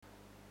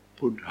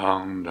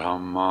Buddhaṃ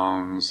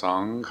Dhammāṃ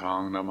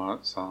Saṅghāṃ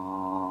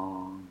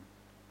Namassāmi.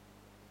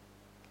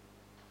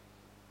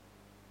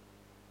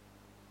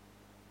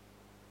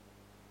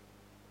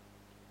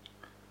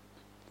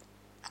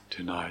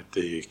 Tonight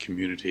the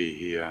community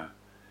here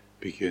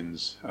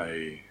begins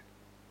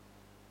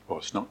well,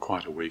 it's not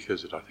quite a week,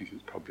 is it? I think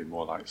it's probably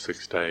more like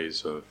 6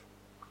 days of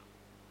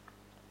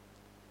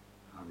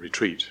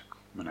retreat,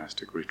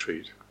 monastic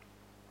retreat,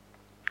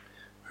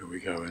 where we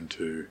go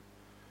into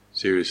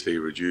seriously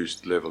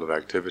reduced level of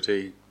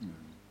activity,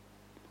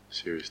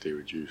 seriously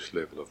reduced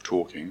level of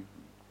talking,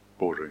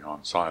 bordering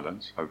on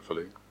silence,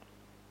 hopefully.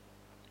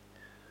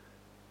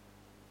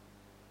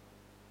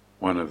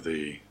 One of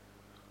the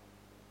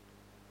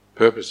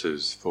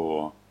purposes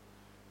for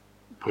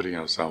putting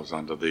ourselves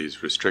under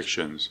these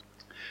restrictions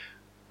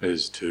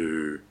is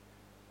to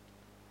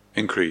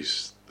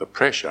increase the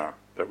pressure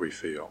that we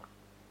feel.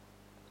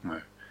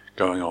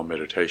 Going on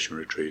meditation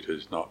retreat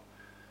is not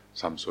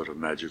some sort of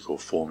magical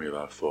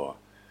formula for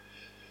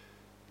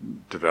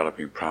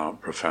developing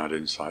profound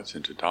insights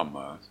into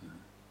Dhamma.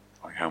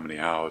 Like how many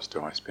hours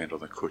do I spend on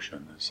the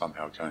cushion is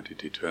somehow going to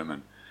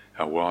determine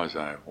how wise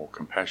or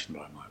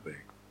compassionate I might be.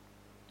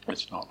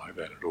 It's not like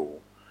that at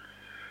all.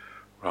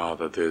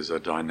 Rather, there's a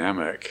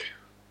dynamic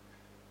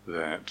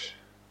that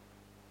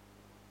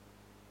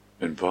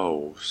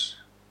involves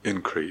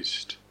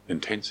increased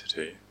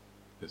intensity.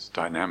 This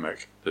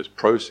dynamic, this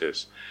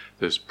process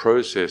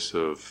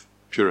of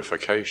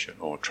purification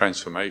or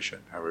transformation,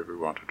 however we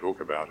want to talk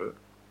about it,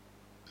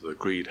 the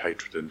greed,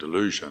 hatred and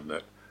delusion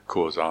that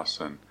cause us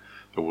and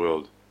the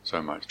world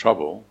so much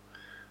trouble,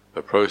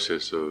 the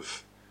process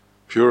of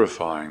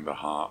purifying the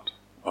heart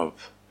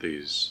of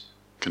these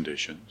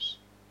conditions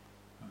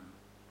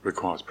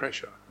requires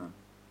pressure,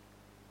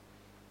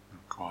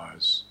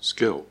 requires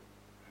skill.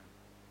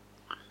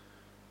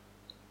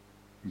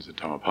 There's a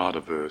Dhammapada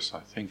verse, I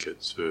think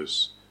it's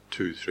verse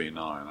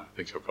 239, I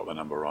think I've got the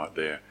number right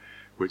there,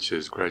 which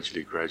says,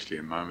 gradually,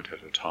 a moment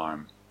at a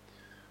time,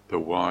 the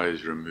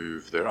wise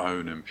remove their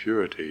own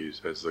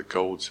impurities as the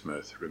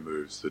goldsmith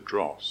removes the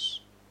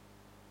dross.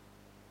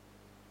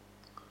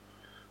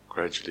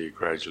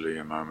 Gradually,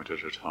 a moment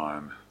at a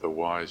time, the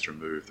wise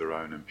remove their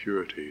own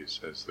impurities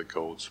as the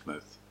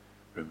goldsmith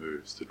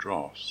removes the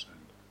dross.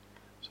 And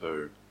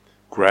so,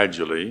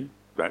 gradually,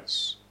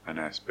 that's an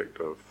aspect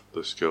of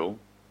the skill.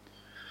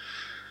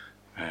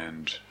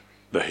 And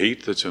the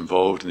heat that's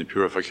involved in the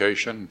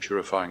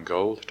purifying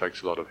gold,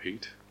 takes a lot of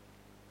heat.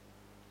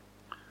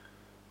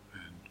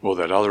 Or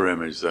that other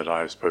image that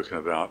I've spoken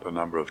about a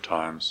number of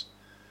times,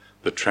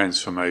 the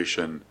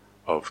transformation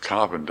of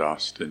carbon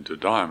dust into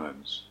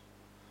diamonds.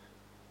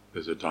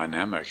 There's a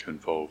dynamic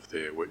involved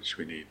there which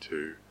we need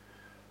to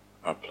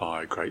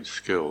apply great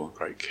skill,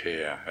 great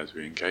care as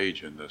we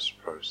engage in this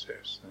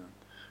process.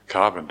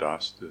 Carbon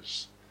dust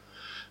is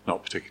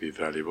not particularly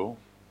valuable.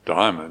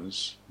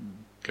 Diamonds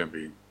can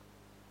be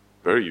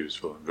very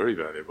useful and very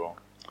valuable.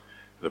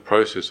 The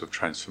process of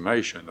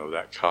transformation of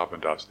that carbon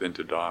dust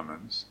into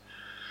diamonds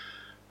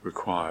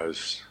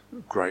requires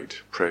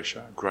great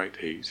pressure, great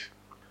heat.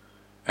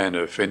 And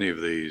if any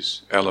of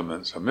these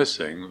elements are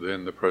missing,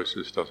 then the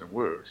process doesn't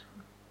work.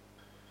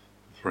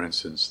 For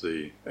instance,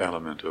 the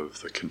element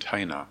of the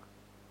container.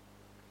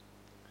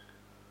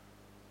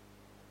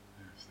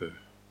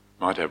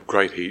 Might have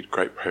great heat,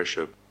 great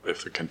pressure.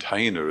 If the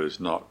container is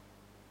not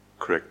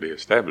correctly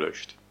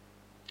established,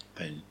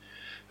 then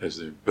as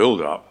you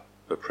build up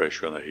the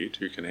pressure and the heat,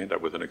 you can end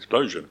up with an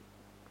explosion,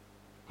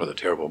 with a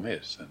terrible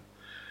mess. And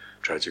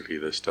tragically,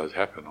 this does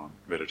happen on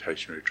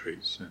meditation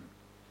retreats. And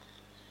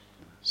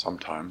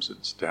sometimes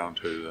it's down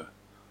to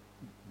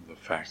the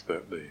fact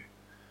that the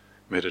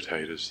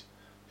meditators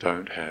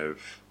don't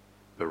have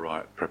the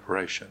right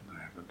preparation.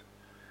 They haven't.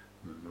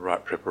 And the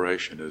right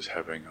preparation is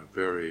having a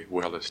very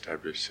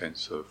well-established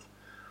sense of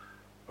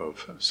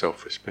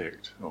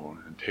self-respect or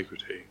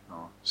integrity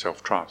or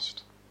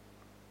self-trust.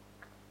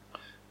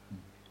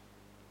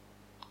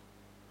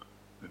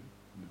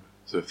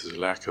 So if there's a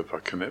lack of a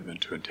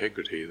commitment to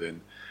integrity,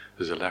 then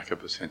there's a lack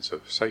of a sense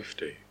of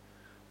safety.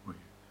 We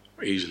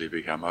easily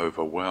become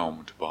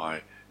overwhelmed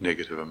by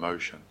negative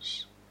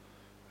emotions.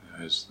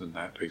 As in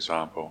that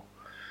example,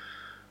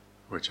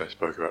 which I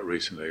spoke about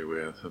recently,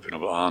 where the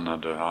Venerable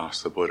Ananda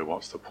asked the Buddha,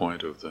 what's the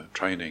point of the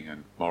training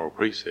in moral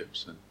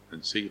precepts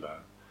and sila?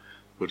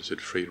 The Buddha said,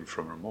 freedom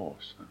from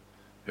remorse.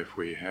 If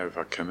we have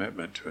a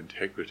commitment to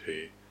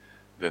integrity,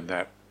 then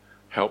that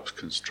helps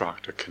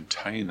construct a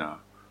container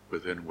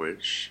within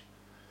which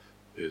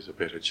there's a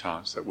better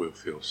chance that we'll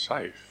feel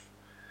safe.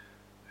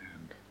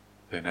 And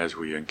then as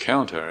we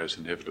encounter, as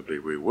inevitably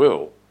we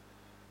will,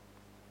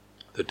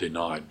 the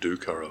denied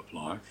dukkha of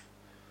life,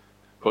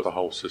 put the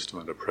whole system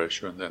under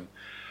pressure, and then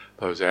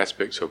those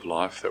aspects of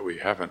life that we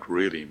haven't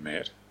really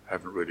met,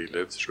 haven't really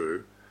lived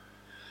through,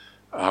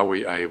 are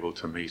we able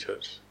to meet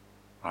it?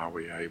 Are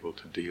we able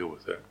to deal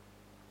with it?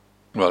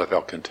 Well, if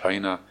our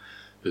container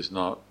is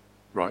not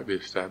rightly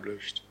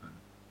established, then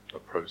the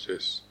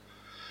process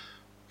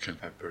can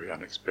have very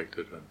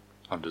unexpected and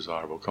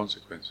undesirable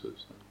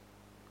consequences.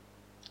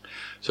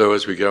 So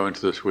as we go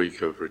into this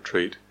week of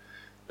retreat,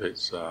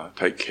 let's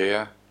take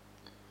care,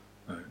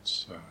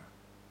 let's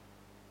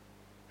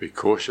be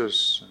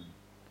cautious, and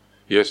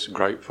yes,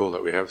 grateful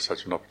that we have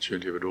such an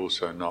opportunity, but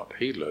also not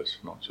heedless,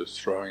 not just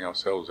throwing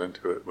ourselves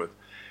into it with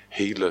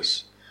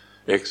heedless,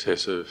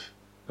 excessive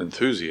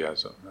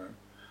enthusiasm.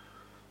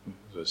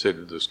 As I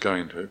said, this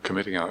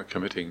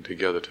committing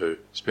together to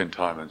spend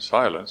time in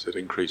silence, it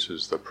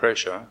increases the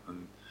pressure,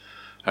 and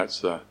that's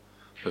the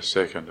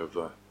second of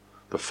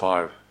the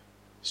 5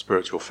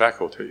 spiritual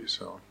faculties.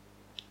 So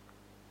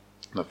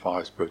the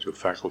 5 spiritual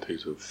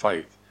faculties of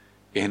faith,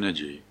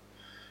 energy,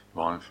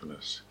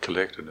 mindfulness,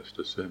 collectedness,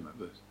 discernment.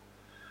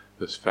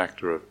 This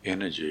factor of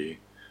energy,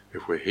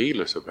 if we're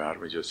heedless about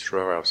it, we just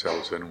throw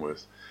ourselves in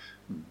with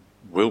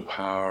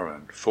willpower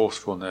and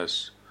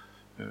forcefulness.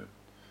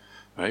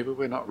 Maybe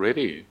we're not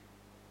ready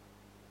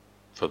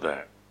for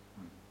that.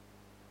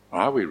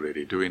 Are we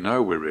ready? Do we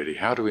know we're ready?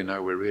 How do we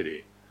know we're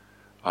ready?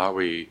 Are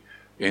we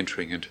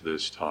entering into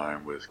this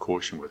time with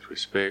caution, with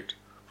respect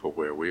for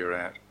where we're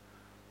at,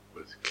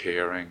 with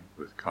caring,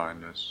 with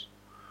kindness?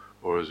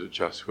 Or is it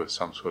just with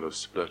some sort of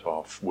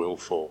split-off,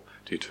 willful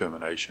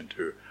determination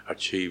to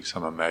achieve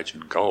some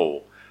imagined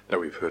goal that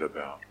we've heard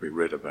about, we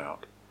read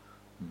about?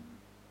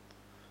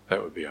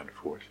 That would be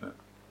unfortunate.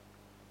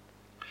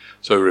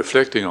 So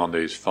reflecting on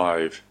these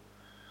 5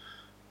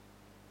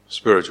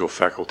 spiritual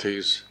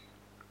faculties,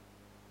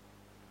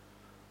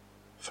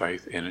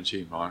 faith,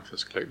 energy,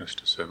 mindfulness, collectedness,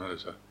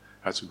 discernment,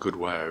 that's a good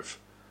way of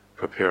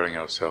preparing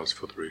ourselves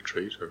for the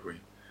retreat. If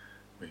we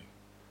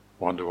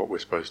wonder what we're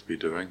supposed to be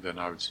doing, then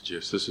I would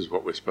suggest this is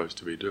what we're supposed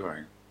to be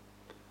doing.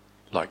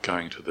 Like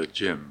going to the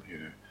gym,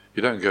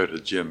 You don't go to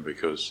the gym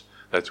because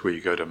that's where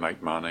you go to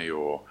make money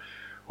or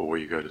where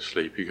you go to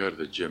sleep. You go to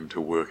the gym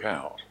to work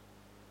out.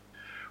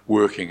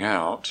 Working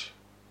out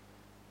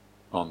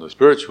on the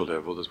spiritual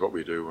level is what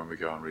we do when we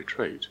go on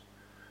retreat.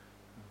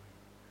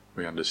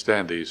 We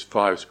understand these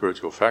 5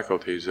 spiritual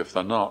faculties. If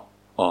they're not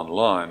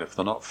online, if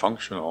they're not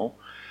functional,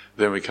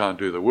 then we can't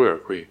do the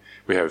work. We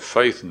have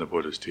faith in the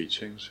Buddha's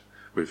teachings.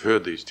 We've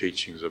heard these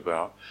teachings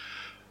about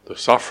the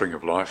suffering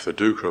of life, the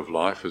dukkha of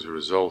life as a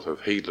result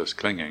of heedless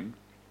clinging,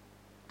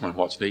 and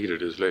what's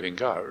needed is letting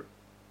go.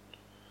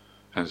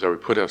 And so we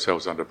put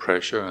ourselves under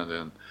pressure, and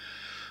then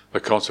the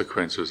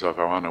consequences of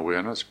our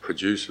unawareness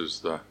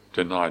produces the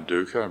denied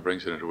dukkha and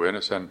brings it into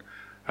awareness, and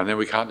then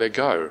we can't let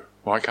go.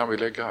 Why can't we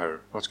let go?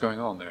 What's going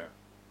on there?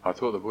 I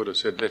thought the Buddha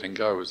said letting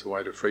go is the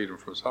way to freedom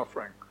from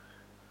suffering.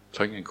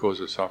 Clinging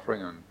causes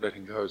suffering, and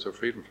letting go is a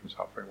freedom from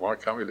suffering. Why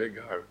can't we let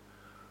go?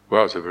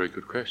 Well, it's a very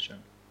good question.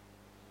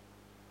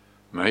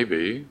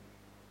 Maybe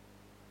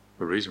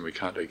the reason we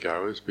can't let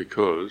go is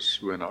because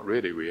we're not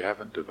ready. We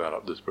haven't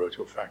developed the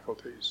spiritual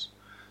faculties,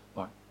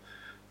 like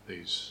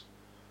these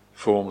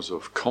forms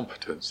of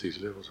competence, these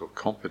levels of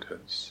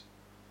competence.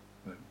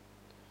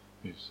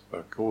 These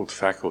are called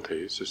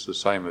faculties. It's the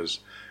same as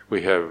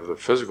we have the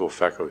physical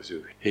faculties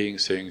of hearing,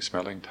 seeing,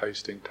 smelling,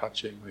 tasting,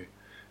 touching. We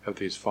have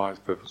these 5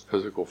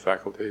 physical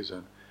faculties,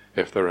 and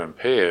if they're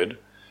impaired,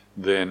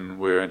 then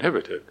we're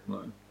inhibited.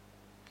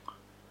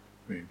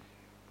 We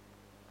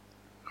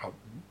have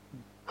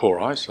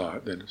poor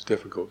eyesight, then it's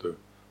difficult to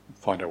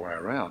find our way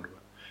around.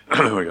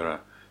 We're going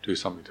to do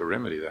something to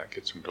remedy that,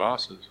 get some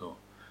glasses or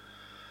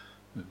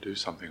do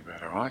something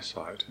about our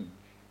eyesight. And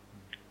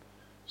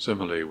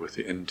similarly with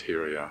the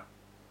interior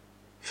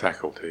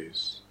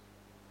faculties,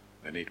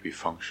 they need to be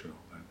functional,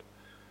 and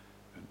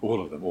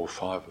all of them, all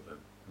 5 of them.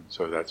 And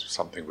so that's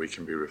something we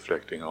can be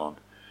reflecting on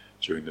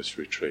during this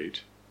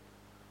retreat,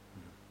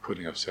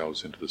 putting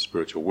ourselves into the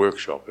spiritual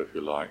workshop, if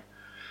you like,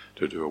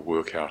 to do a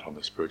workout on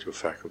the spiritual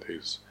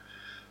faculties.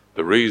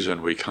 The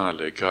reason we can't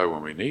let go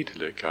when we need to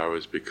let go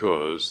is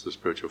because the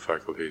spiritual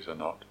faculties are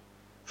not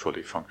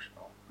fully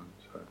functional. And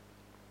so,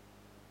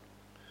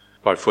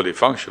 by fully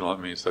functional, it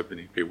means they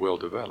need to be well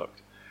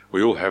developed.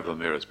 We all have them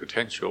there as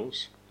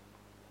potentials,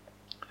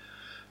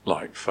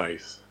 like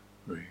faith.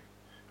 We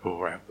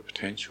all have the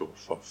potential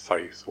for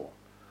faith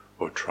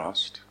or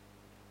trust.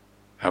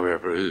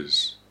 However,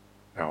 is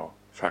our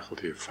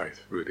faculty of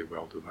faith really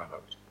well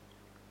developed?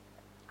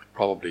 It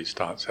probably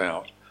starts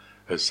out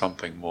as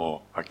something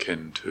more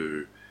akin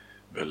to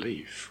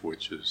belief,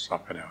 which is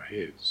up in our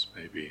heads.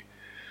 Maybe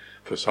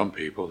for some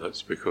people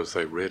that's because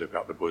they read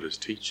about the Buddha's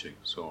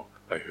teachings, or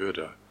they heard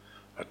a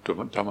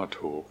Dhamma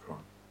talk, or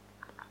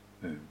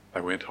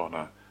they went on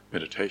a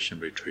meditation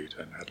retreat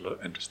and had an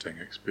interesting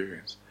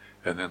experience,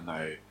 and then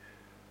they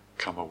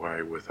come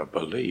away with a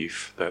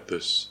belief that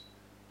this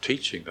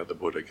teaching that the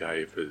Buddha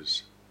gave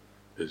is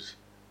this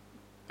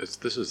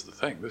is the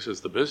thing, this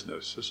is the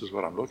business, this is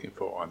what I'm looking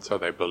for, and so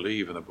they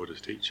believe in the Buddha's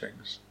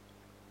teachings.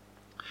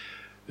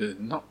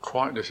 Not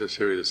quite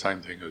necessarily the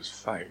same thing as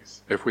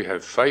faith. If we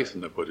have faith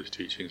in the Buddha's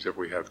teachings, if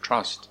we have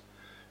trust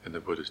in the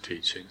Buddha's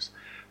teachings,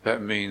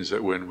 that means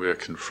that when we're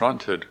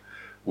confronted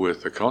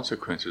with the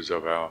consequences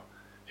of our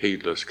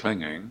heedless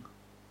clinging,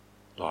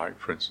 like,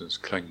 for instance,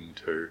 clinging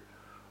to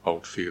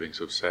old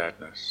feelings of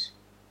sadness,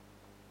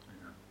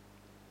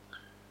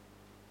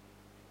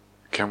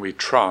 can we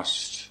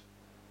trust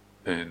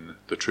in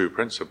the true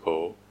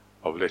principle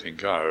of letting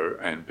go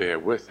and bear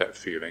with that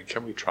feeling.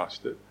 Can we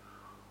trust it?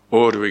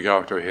 Or do we go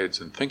up to our heads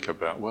and think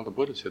about, well, the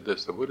Buddha said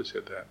this, the Buddha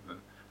said that, and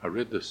I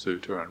read this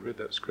sutta, and read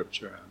that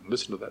scripture, and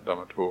listened to that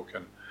Dhamma talk,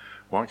 and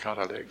why can't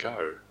I let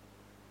go?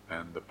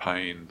 And the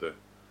pain,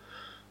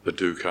 the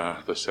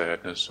dukkha, the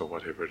sadness, or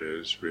whatever it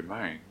is,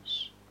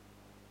 remains.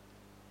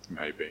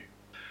 Maybe.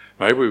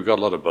 Maybe we've got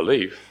a lot of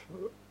belief,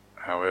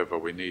 however,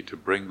 we need to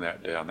bring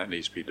that down. That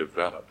needs to be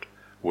developed,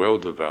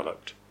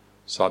 well-developed.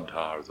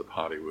 Saddha is the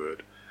Pali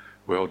word.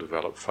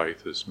 Well-developed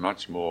faith is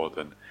much more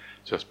than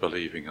just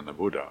believing in the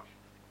Buddha.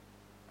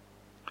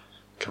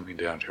 Coming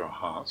down to our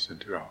hearts,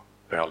 into our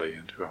belly,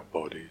 into our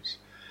bodies.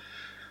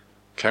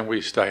 Can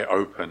we stay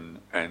open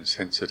and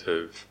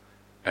sensitive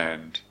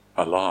and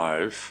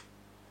alive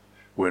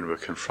when we're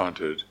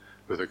confronted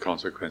with the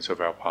consequence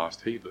of our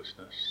past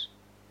heedlessness?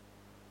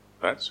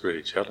 That's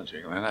really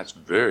challenging, and that's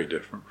very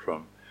different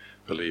from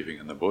believing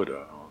in the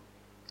Buddha or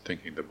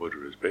thinking the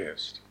Buddha is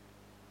best.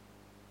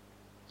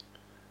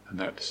 And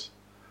that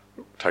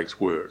takes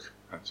work.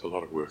 That's a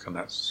lot of work, and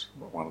that's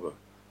one of the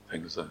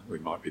things that we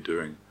might be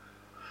doing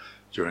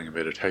during a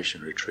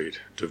meditation retreat,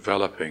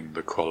 developing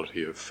the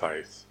quality of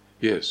faith.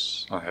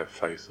 Yes, I have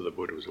faith that the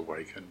Buddha was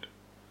awakened.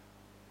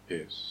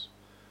 Yes.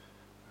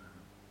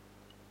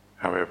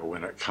 However,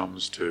 when it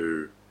comes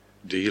to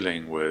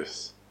dealing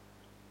with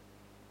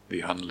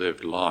the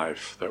unlived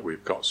life that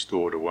we've got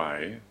stored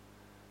away,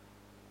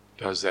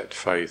 does that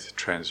faith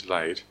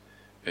translate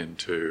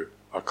into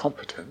a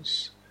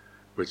competence,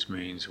 which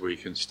means we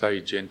can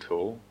stay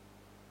gentle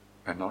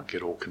and not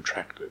get all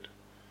contracted?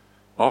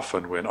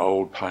 Often when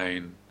old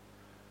pain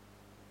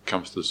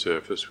comes to the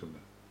surface, when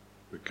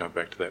we go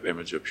back to that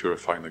image of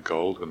purifying the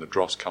gold, when the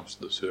dross comes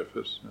to the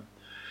surface,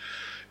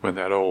 when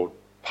that old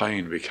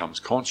pain becomes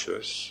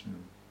conscious,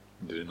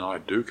 the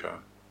denied dukkha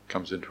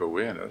comes into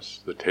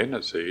awareness, the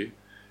tendency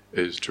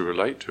is to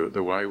relate to it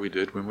the way we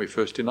did when we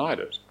first denied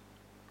it.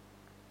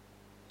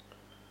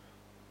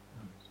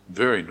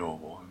 Very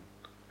normal. And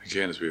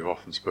again, as we've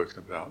often spoken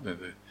about,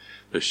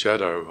 the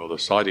shadow or the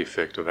side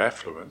effect of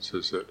affluence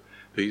is that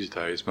these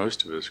days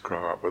most of us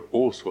grow up with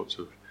all sorts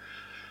of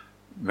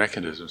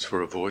mechanisms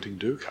for avoiding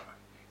dukkha.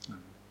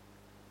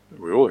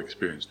 We all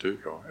experience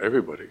dukkha.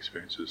 Everybody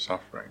experiences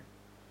suffering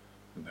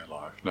in their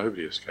life.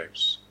 Nobody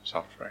escapes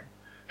suffering.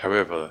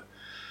 However,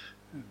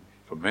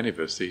 for many of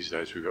us these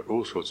days we've got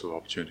all sorts of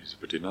opportunities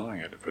for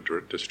denying it,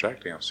 for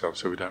distracting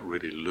ourselves, so we don't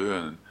really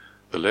learn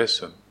the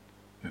lesson.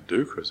 And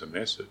dukkha is a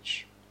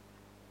message.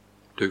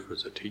 Dukkha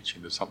is a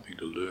teaching. There's something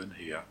to learn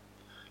here.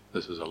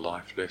 This is a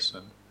life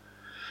lesson.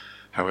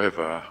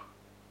 However,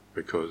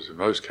 because in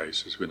most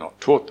cases we're not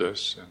taught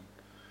this, and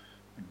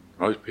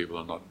most people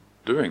are not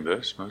doing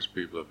this, most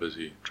people are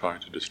busy trying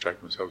to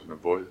distract themselves and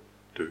avoid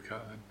dukkha,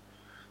 and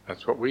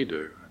that's what we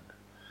do. And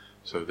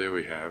so there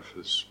we have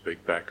this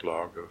big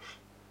backlog of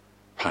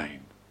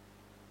pain.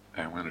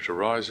 And when it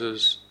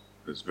arises,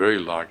 it's very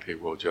likely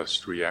we'll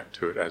just react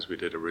to it as we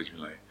did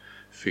originally,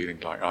 feeling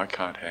like I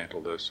can't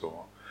handle this,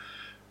 or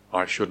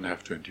I shouldn't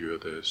have to endure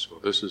this, or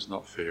this is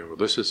not fair, or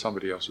this is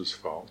somebody else's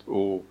fault.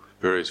 All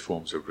various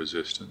forms of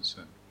resistance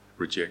and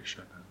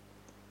rejection and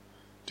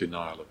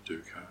denial of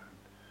dukkha.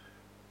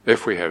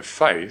 If we have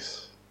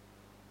faith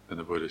in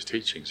the Buddha's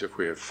teachings, if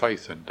we have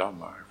faith in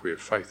Dhamma, if we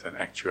have faith in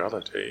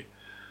actuality,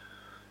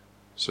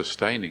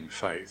 sustaining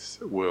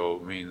faith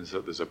means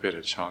that there's a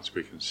better chance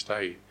we can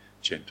stay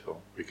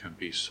gentle, we can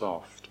be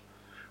soft,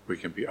 we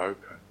can be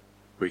open,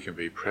 we can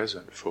be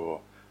present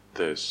for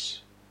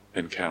this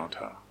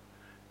encounter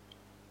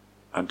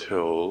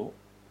until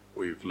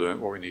we've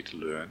learned what we need to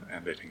learn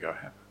and letting go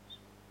happens.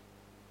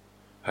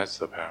 That's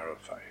the power of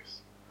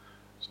faith.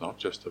 It's not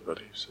just a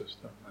belief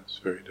system, that's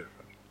very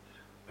different.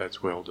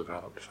 That's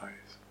well-developed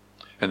faith.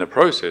 In the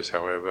process,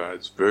 however,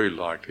 it's very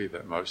likely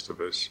that most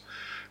of us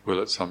will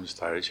at some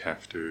stage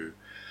have to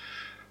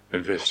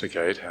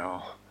investigate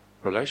our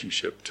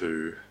relationship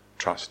to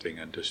trusting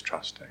and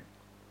distrusting.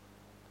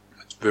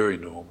 It's very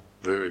normal,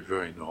 very,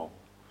 very normal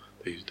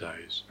these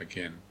days.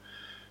 Again,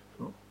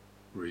 for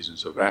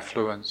reasons of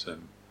affluence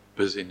and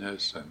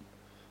busyness and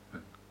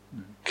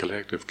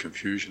collective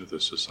confusion of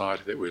the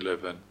society that we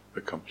live in,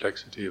 the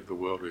complexity of the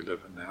world we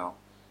live in now,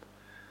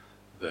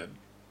 that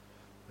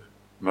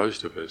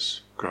most of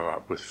us grow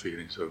up with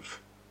feelings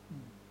of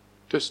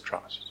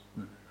distrust.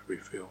 We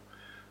feel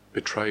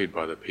betrayed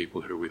by the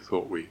people who we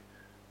thought we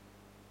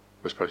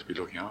were supposed to be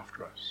looking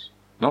after us.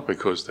 Not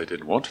because they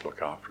didn't want to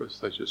look after us,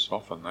 they just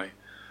often,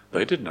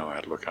 they didn't know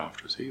how to look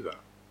after us either.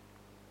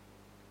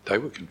 They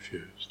were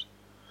confused.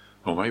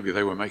 Or maybe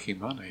they were making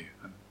money,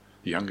 and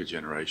the younger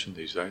generation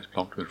these days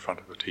plonked in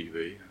front of a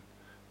TV and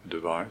a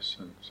device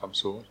and some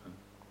sort,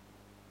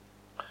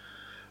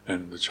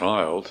 and the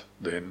child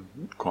then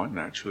quite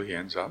naturally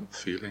ends up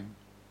feeling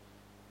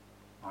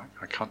like,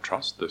 I can't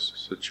trust this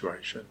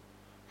situation,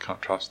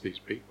 can't trust these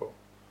people.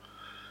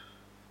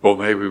 Or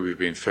maybe we've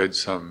been fed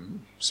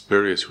some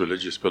spurious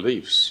religious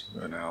beliefs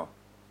in our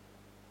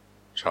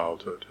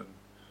childhood and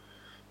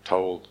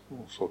told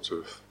all sorts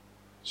of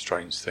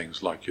strange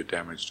things like you're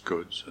damaged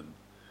goods and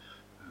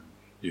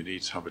you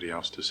need somebody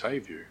else to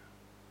save you.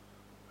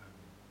 And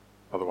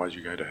otherwise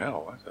you go to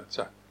hell. That's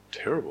a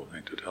terrible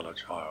thing to tell a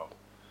child.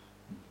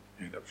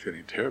 You end up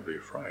feeling terribly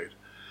afraid.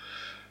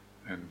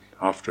 And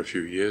after a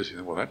few years, you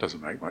think, well, that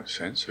doesn't make much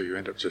sense, so you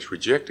end up just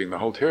rejecting the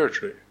whole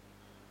territory.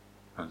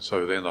 And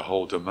so then the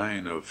whole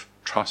domain of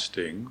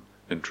trusting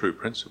in true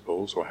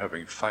principles or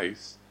having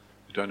faith,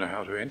 you don't know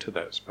how to enter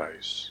that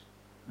space.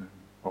 And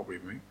what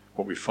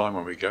we find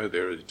when we go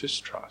there is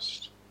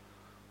distrust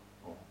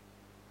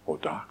or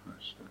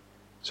darkness.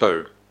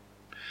 So,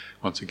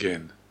 once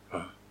again,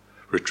 a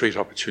retreat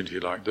opportunity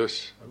like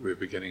this that we're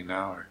beginning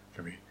now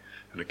can be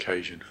an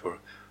occasion for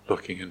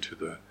looking into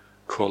the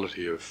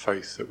quality of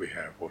faith that we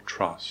have, or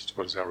trust.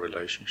 What is our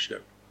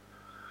relationship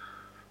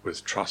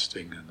with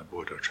trusting in the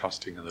Buddha,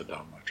 trusting in the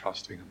Dhamma,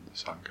 trusting in the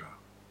Sangha?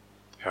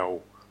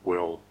 How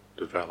well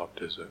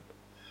developed is it?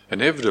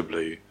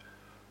 Inevitably,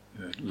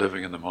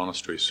 living in the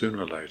monastery,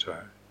 sooner or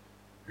later,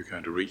 you're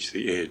going to reach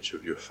the edge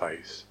of your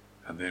faith,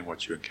 and then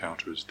what you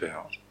encounter is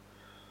doubt.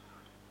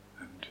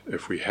 And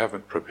if we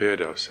haven't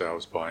prepared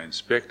ourselves by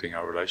inspecting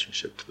our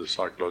relationship to the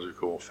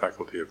psychological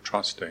faculty of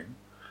trusting,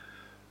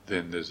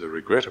 then there's a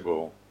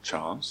regrettable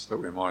chance that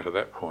we might at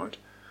that point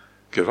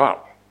give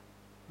up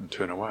and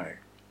turn away,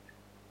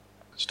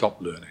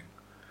 stop learning.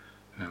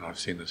 And I've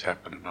seen this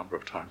happen a number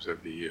of times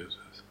over the years.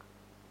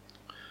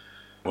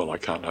 Well, I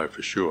can't know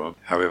for sure.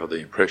 However, the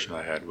impression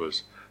I had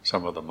was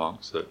some of the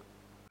monks that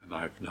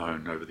I've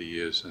known over the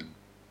years, and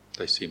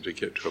they seem to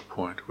get to a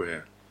point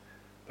where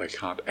they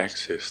can't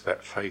access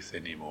that faith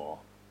anymore.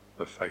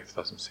 The faith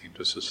doesn't seem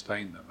to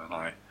sustain them,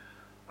 and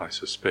I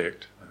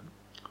suspect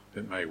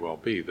it may well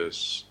be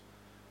this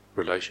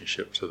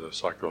relationship to the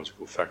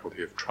psychological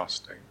faculty of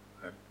trusting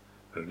at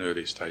an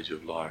early stage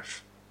of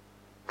life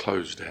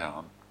closed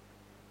down,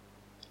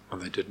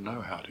 and they didn't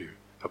know how to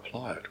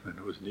apply it when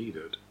it was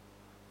needed.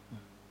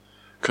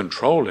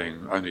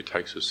 Controlling only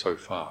takes us so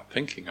far.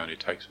 Thinking only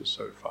takes us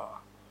so far.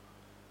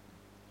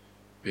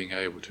 Being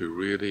able to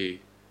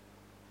really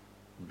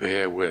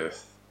bear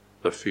with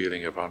the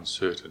feeling of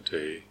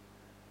uncertainty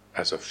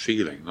as a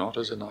feeling, not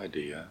as an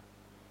idea.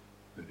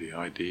 The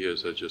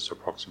ideas are just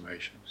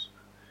approximations.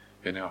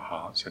 In our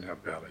hearts, in our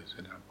bellies,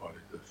 in our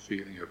bodies, the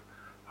feeling of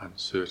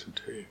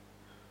uncertainty.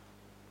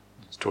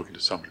 I was talking to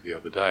somebody the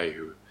other day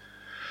who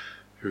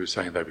was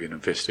saying they've been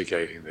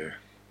investigating their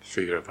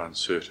fear of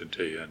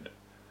uncertainty and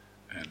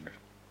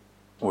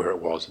where it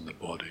was in the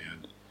body,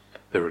 and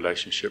their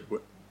relationship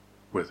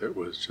with it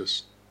was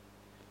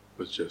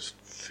just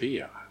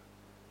fear.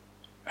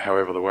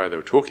 However, the way they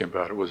were talking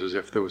about it was as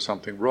if there was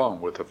something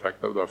wrong with the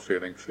fact that they were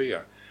feeling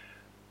fear.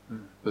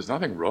 There's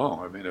nothing wrong.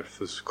 I mean, if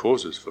there's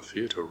causes for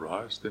fear to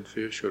arise, then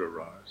fear should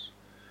arise.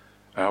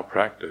 Our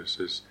practice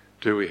is,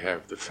 do we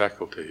have the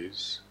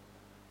faculties,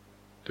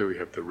 do we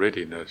have the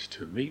readiness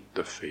to meet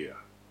the fear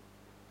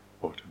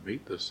or to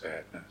meet the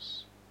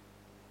sadness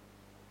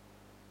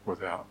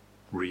without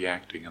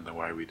reacting in the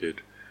way we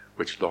did,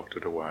 which locked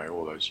it away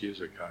all those years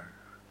ago?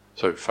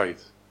 So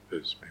faith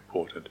is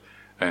important.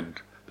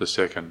 And the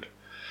second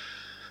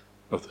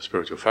of the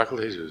spiritual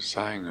faculties is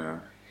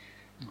saying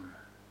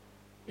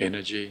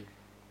energy,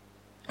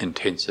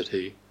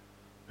 intensity.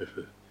 If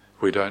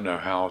we don't know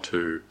how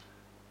to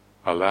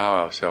allow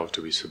ourselves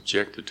to be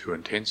subjected to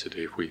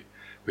intensity, if we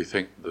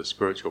think the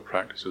spiritual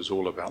practice is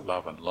all about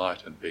love and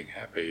light and being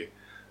happy,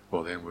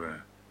 well then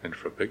we're in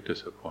for a big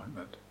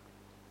disappointment.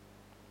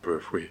 But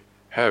if we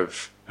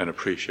have an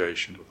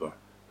appreciation of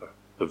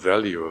the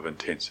value of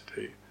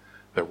intensity,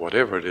 that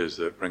whatever it is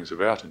that brings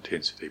about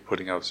intensity,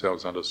 putting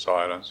ourselves under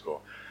silence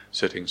or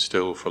sitting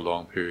still for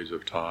long periods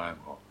of time,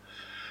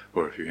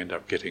 or if you end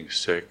up getting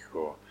sick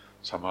or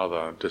some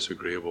other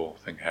disagreeable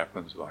thing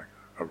happens, like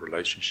a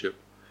relationship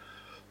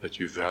that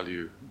you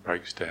value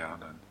breaks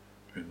down and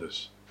in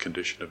this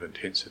condition of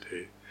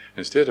intensity,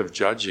 instead of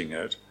judging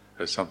it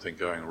as something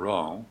going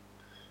wrong,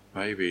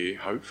 maybe,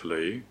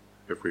 hopefully,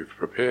 if we've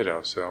prepared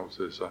ourselves,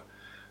 there's an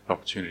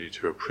opportunity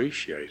to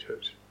appreciate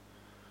it,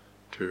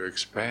 to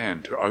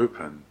expand, to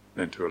open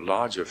into a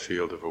larger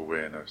field of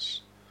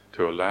awareness,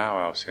 to allow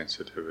our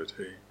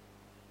sensitivity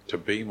to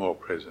be more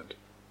present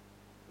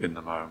in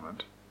the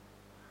moment,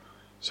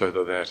 so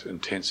that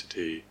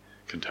intensity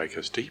can take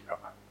us deeper.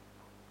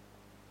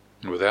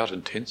 And without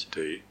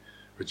intensity,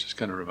 we're just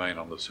going to remain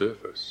on the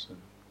surface. And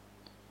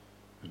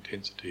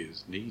intensity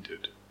is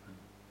needed.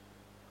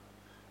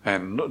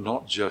 And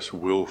not just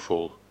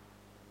willful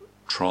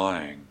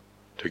trying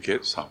to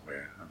get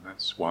somewhere. And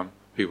that's one.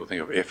 People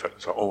think of effort.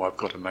 It's like, oh, I've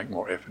got to make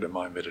more effort in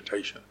my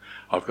meditation.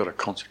 I've got to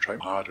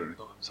concentrate harder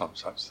on some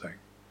such thing.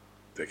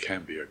 There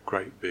can be a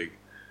great big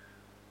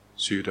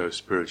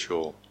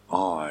pseudo-spiritual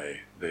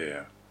I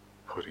there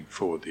putting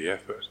forward the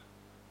effort.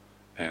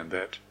 And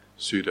that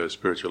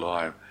pseudo-spiritual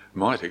I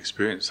might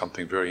experience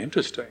something very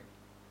interesting.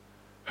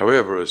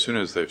 However, as soon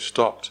as they've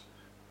stopped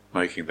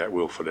making that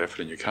willful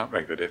effort, and you can't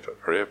make that effort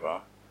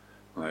forever,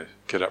 and they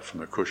get up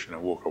from the cushion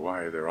and walk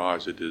away, their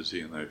eyes are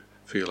dizzy and they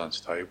feel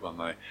unstable,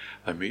 and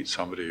they meet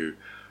somebody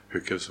who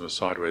gives them a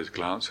sideways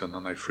glance, and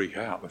then they freak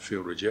out, they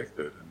feel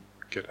rejected and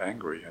get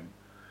angry, and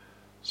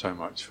so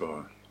much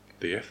for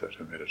the effort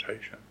of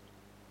meditation.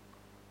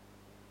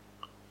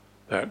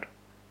 That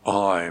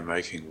I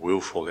making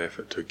willful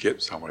effort to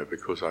get somewhere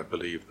because I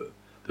believe that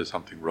there's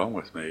something wrong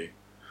with me,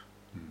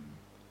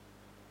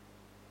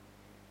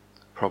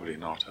 probably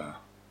not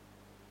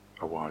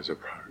a wise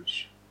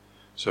approach.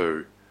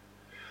 So,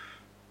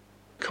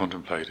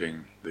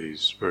 contemplating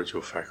these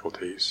spiritual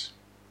faculties,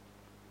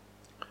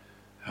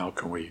 how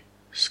can we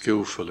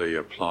skillfully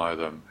apply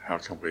them? How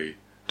can we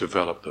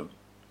develop them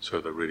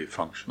so they're really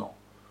functional?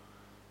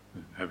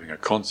 And having a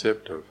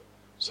concept of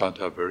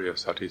Saddha, Virya,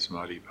 Sati,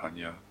 Samadhi,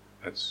 Panya,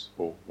 that's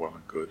all well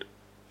and good.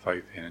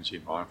 Faith,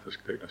 energy, mindfulness,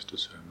 correctness,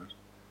 discernment,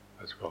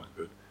 that's well and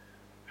good.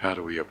 How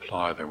do we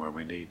apply them when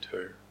we need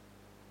to?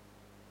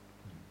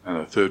 And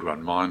the third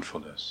one,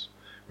 mindfulness,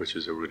 which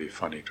is a really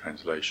funny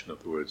translation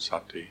of the word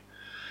sati.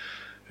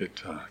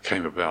 It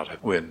came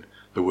about when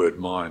the word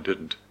mind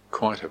didn't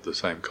quite have the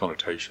same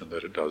connotation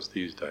that it does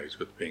these days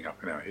with being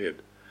up in our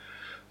head.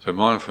 So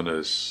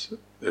mindfulness,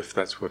 if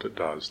that's what it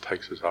does,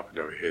 takes us up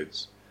into our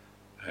heads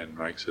and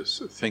makes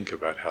us think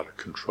about how to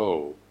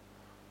control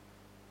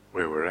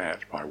where we're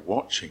at by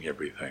watching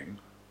everything,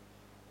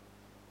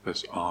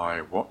 this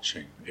I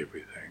watching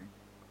everything.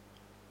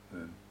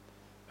 And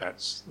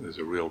there's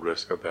a real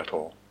risk that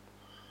that'll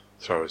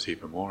throw us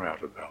even more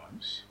out of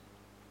balance.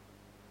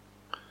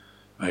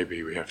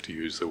 Maybe we have to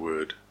use the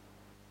word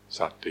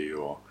sati,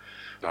 or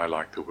I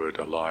like the word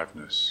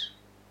aliveness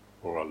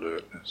or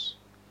alertness.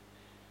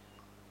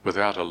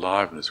 Without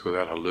aliveness,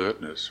 without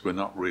alertness, we're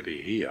not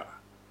really here.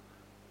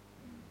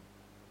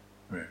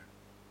 We're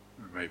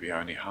maybe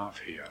only half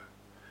here.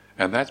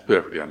 And that's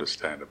perfectly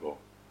understandable.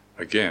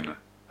 Again,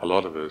 a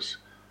lot of us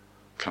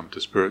come to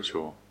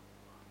spiritual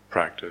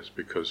practice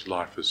because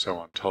life is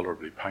so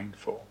intolerably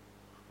painful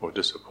or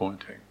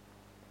disappointing,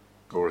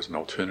 or as an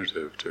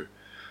alternative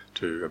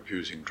to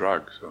abusing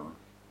drugs. Or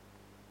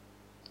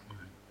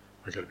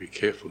I've got to be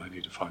careful. I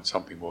need to find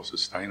something more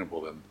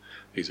sustainable than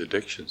these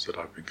addictions that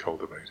I've been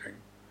cultivating.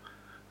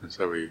 And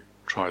so we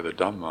try the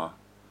Dhamma,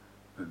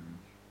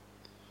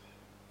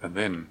 and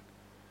then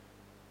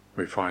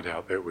we find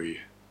out that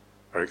we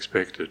are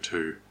expected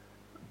to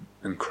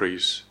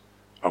increase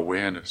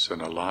awareness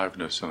and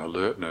aliveness and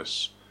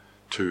alertness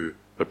to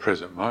the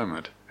present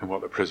moment, and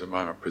what the present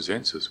moment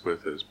presents us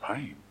with is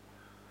pain.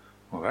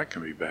 Well, that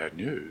can be bad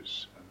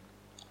news.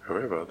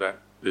 However, that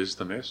is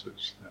the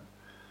message.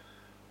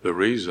 The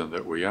reason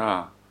that we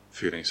are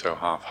feeling so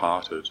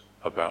half-hearted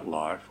about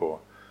life or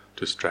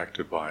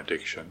distracted by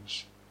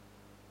addictions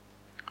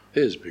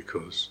is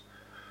because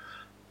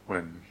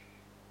when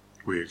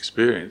we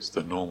experienced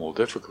the normal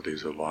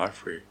difficulties of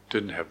life, we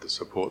didn't have the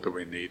support that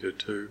we needed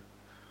to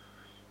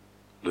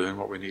learn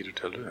what we needed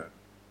to learn.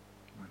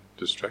 We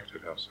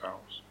distracted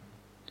ourselves.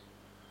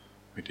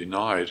 We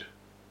denied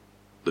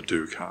the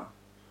dukkha,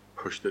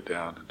 pushed it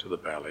down into the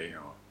belly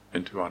or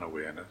into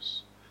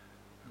unawareness,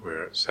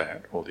 where it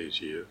sat all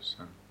these years,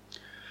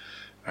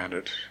 and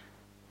it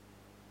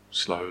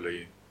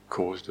slowly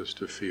caused us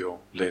to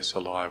feel less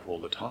alive all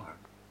the time.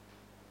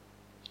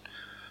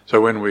 So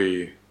when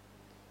we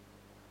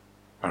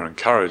are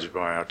encouraged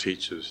by our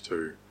teachers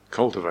to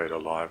cultivate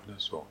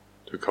aliveness or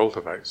to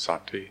cultivate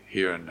sati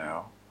here and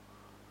now,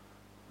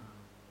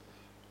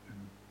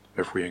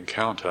 if we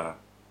encounter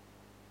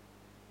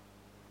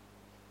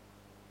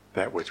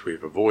that which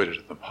we've avoided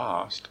in the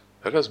past,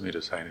 that doesn't mean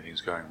to say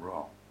anything's going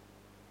wrong.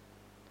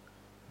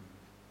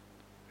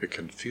 It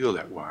can feel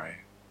that way,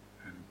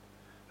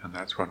 and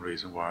that's one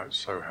reason why it's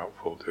so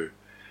helpful to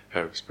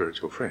have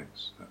spiritual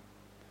friends,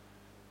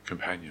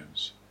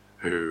 companions,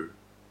 who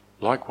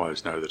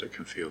likewise know that it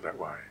can feel that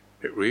way.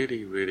 It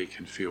really, really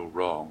can feel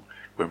wrong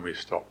when we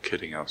stop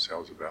kidding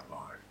ourselves about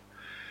life.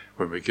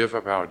 When we give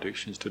up our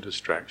addictions to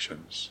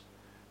distractions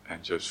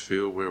and just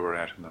feel where we're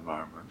at in the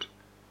moment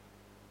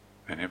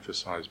and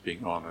emphasize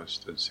being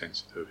honest and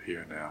sensitive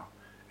here and now,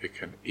 it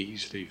can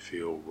easily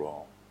feel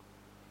wrong.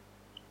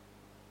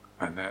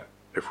 And that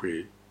if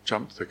we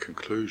jump to the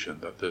conclusion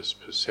that this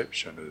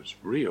perception is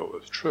real,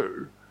 is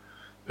true,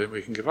 then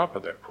we can give up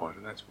at that point,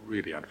 and that's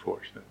really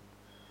unfortunate.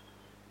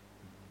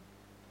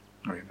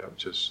 We end up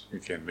just,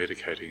 again,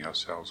 medicating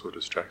ourselves or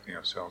distracting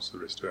ourselves the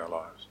rest of our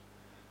lives.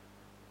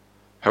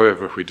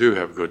 However, if we do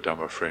have good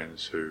Dhamma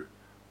friends who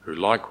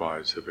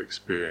likewise have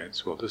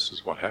experienced, well, this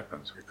is what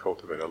happens, we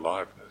cultivate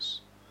aliveness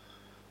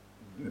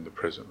in the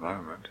present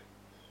moment,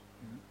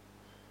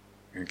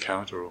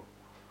 encounter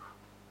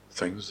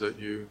things that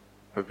you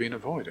have been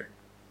avoiding.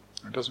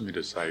 It doesn't mean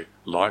to say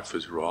life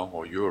is wrong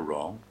or you're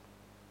wrong.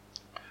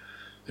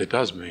 It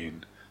does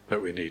mean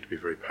that we need to be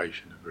very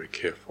patient and very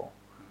careful.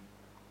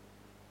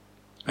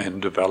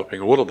 And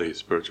developing all of these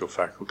spiritual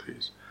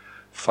faculties,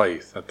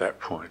 faith at that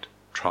point,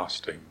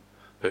 trusting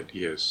that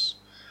yes,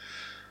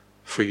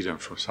 freedom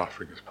from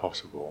suffering is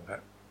possible,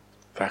 that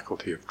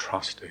faculty of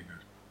trusting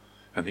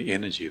and the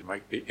energy to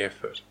make the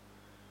effort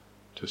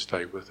to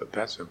stay with it,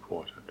 that's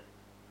important.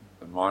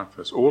 And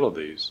mindfulness, all of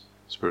these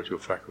spiritual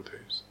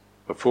faculties.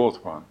 The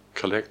fourth one,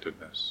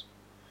 collectedness.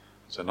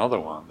 It's another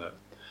one that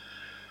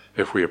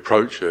if we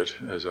approach it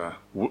as a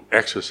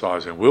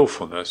exercise in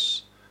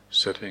willfulness,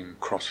 sitting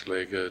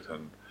cross-legged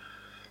and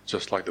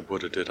just like the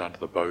Buddha did under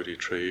the Bodhi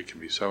tree. It can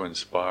be so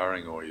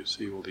inspiring, or you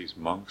see all these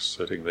monks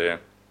sitting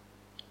there,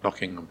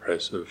 looking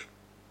impressive,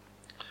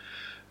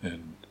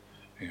 and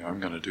I'm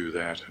going to do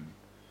that,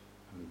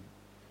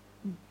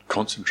 and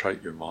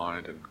concentrate your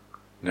mind and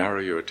narrow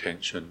your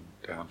attention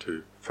down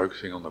to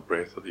focusing on the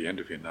breath at the end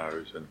of your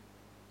nose and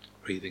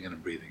breathing in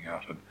and breathing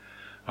out, and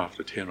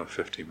after 10 or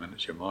 15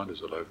 minutes your mind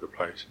is all over the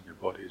place and your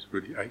body is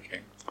really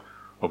aching.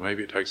 Or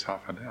maybe it takes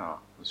half an hour,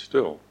 and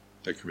still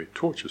it can be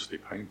tortuously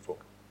painful.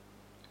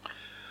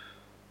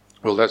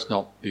 Well, that's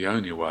not the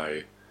only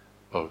way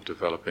of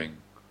developing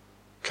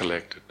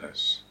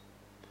collectedness.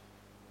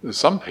 There's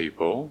some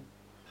people,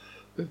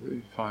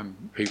 you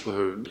find people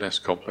who are less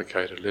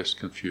complicated, less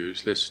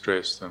confused, less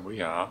stressed than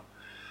we are,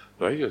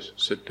 they just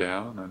sit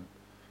down and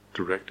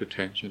direct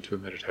attention to a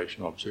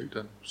meditation object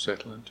and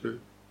settle into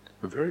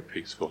a very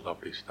peaceful,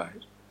 lovely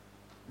state.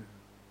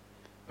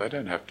 They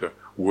don't have to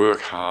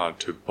work hard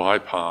to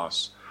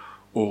bypass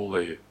all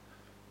the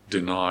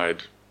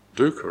denied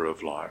dukkha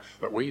of life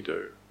that we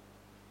do.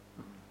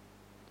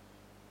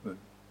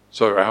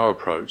 So our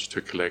approach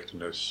to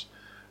collectedness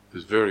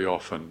is very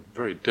often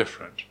very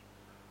different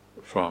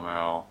from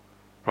our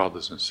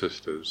brothers and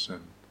sisters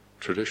in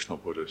traditional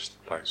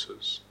Buddhist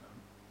places.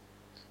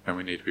 And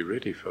we need to be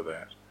ready for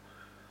that.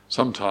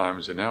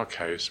 Sometimes, in our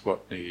case,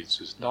 what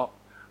needs is not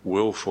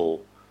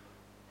willful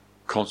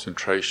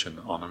concentration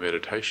on a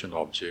meditation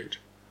object.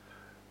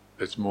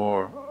 It's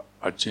more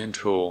a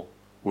gentle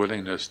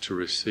willingness to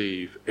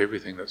receive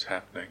everything that's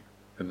happening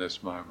in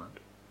this moment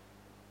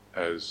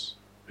as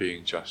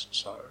being just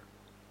so.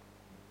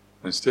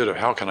 Instead of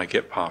how can I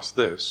get past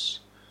this,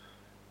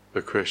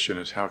 the question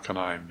is how can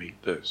I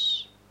meet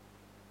this?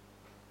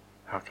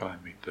 How can I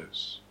meet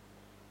this?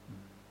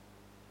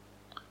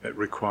 It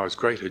requires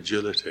great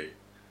agility,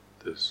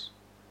 this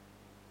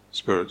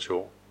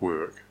spiritual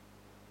work.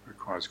 It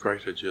requires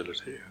great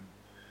agility and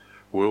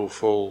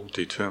willful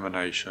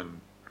determination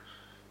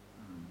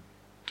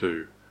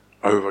to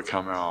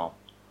overcome our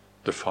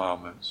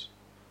defilements.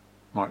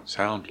 Might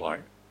sound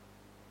like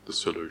the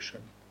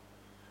solution.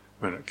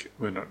 When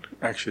it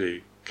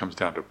actually comes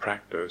down to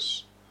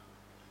practice,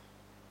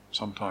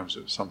 sometimes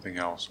it's something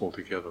else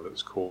altogether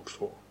that's called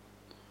for.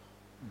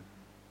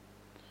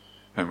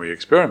 And we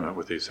experiment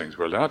with these things.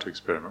 We're allowed to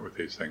experiment with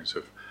these things.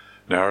 If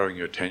narrowing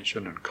your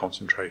attention and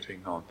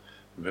concentrating on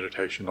the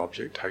meditation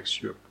object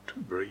takes you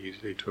very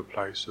easily to a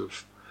place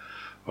of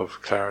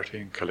clarity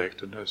and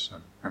collectedness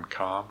and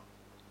calm,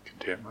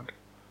 contentment,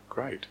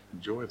 great,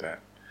 enjoy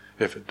that.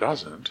 If it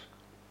doesn't,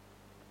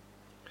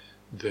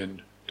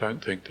 then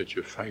don't think that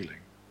you're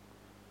failing.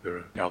 There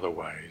are other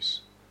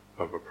ways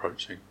of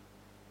approaching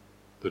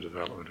the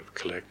development of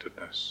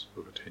collectedness,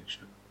 of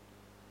attention.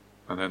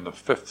 And then the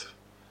fifth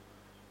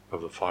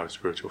of the 5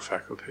 spiritual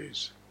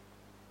faculties,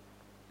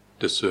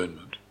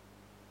 discernment,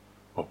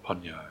 or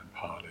panya in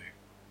Pali.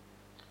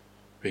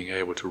 Being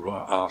able to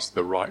ask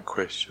the right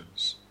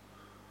questions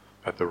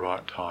at the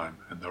right time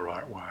in the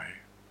right way.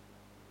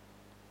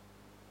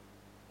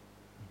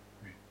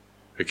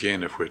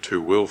 Again, if we're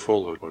too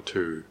willful or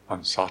too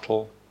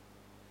unsubtle,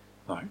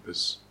 like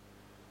this,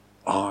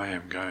 I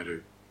am going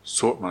to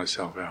sort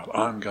myself out,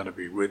 I'm going to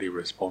be really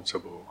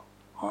responsible,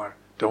 I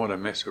don't want to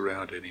mess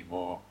around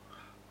anymore,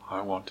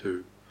 I want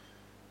to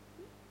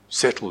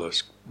settle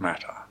this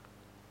matter.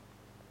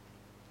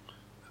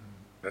 And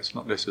that's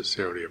not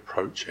necessarily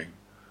approaching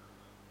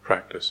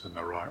practice in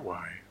the right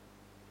way.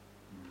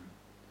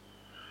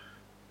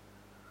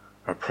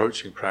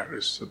 Approaching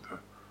practice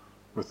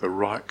with the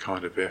right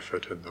kind of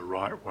effort in the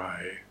right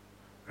way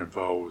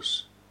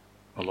involves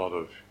a lot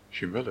of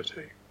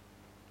humility.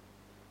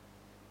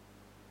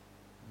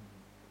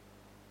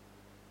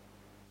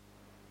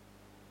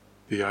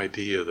 The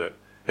idea that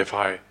if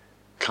I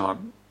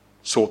can't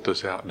sort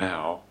this out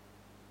now,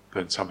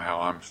 then somehow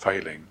I'm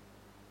failing,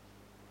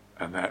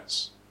 and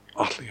that's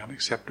utterly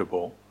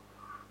unacceptable.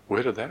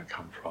 Where did that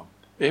come from?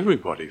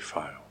 Everybody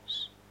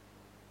fails.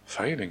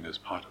 Failing is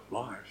part of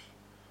life.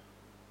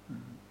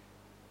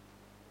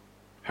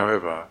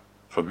 However,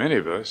 for many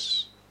of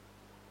us,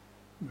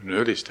 in an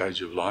early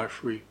stage of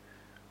life, we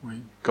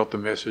got the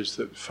message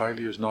that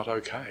failure is not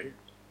okay.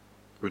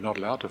 We're not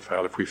allowed to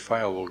fail. If we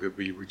fail, we'll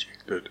be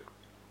rejected.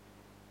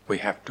 We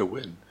have to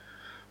win.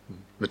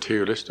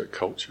 Materialistic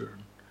culture,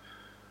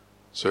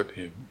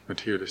 certainly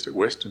materialistic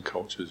Western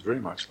culture, is very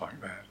much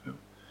like that.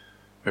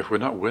 If we're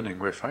not winning,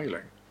 we're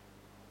failing.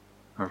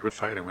 If we're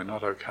failing, we're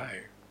not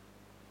okay.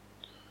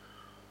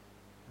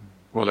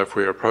 Well, if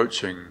we're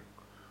approaching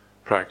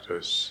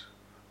practice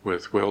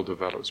with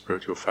well-developed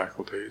spiritual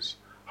faculties,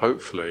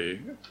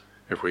 hopefully,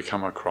 if we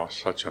come across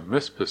such a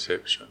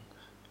misperception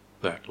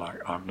that, like,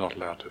 I'm not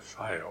allowed to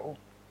fail,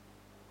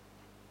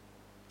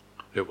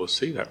 it will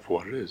see that for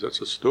what it is. That's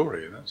a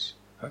story.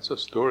 That's a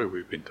story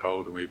we've been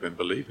told and we've been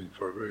believing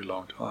for a very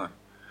long time.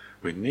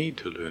 We need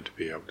to learn to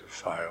be able to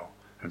fail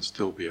and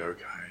still be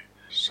okay.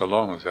 So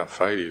long as our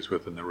failure is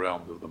within the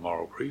realms of the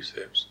moral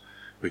precepts,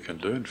 we can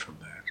learn from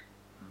that.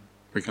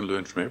 We can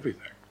learn from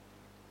everything.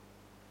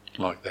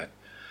 Like that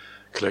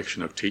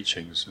collection of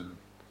teachings in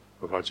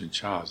of Ajahn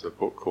Chah's, the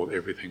book called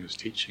Everything is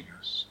Teaching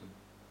Us. And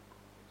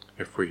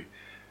if we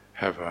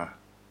have a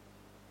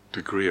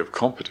degree of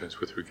competence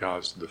with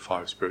regards to the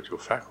 5 spiritual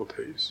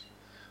faculties,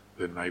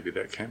 then maybe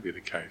that can be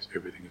the case.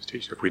 Everything is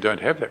teaching. If we don't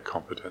have that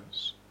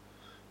competence,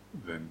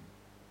 then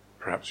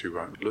perhaps we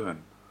won't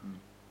learn.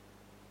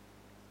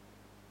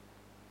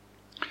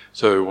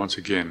 So once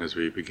again, as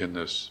we begin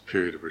this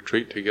period of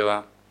retreat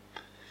together,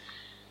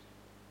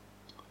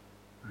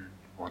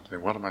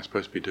 what am I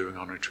supposed to be doing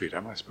on retreat?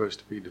 Am I supposed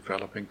to be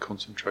developing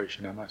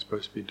concentration? Am I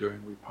supposed to be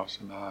doing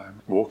vipassana,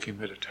 walking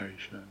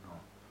meditation,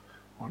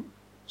 or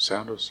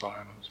sound of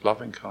silence,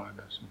 loving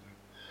kindness?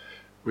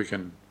 We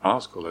can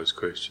ask all those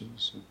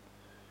questions.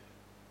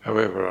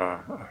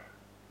 However,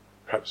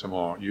 perhaps a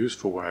more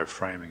useful way of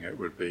framing it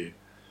would be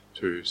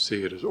to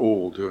see it as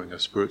all doing a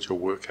spiritual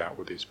workout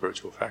with these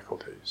spiritual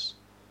faculties.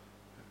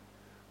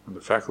 And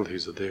the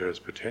faculties are there as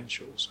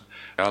potentials.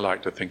 I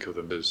like to think of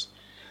them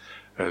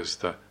as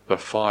the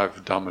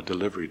 5 Dhamma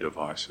delivery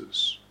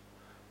devices.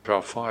 If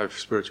our 5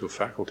 spiritual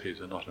faculties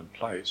are not in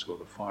place, or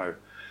the 5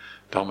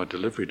 Dhamma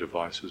delivery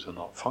devices are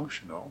not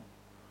functional,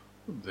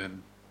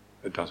 then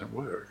it doesn't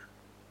work.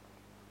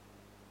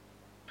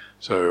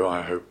 So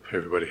I hope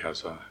everybody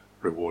has a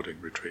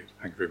rewarding retreat.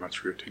 Thank you very much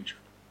for your attention.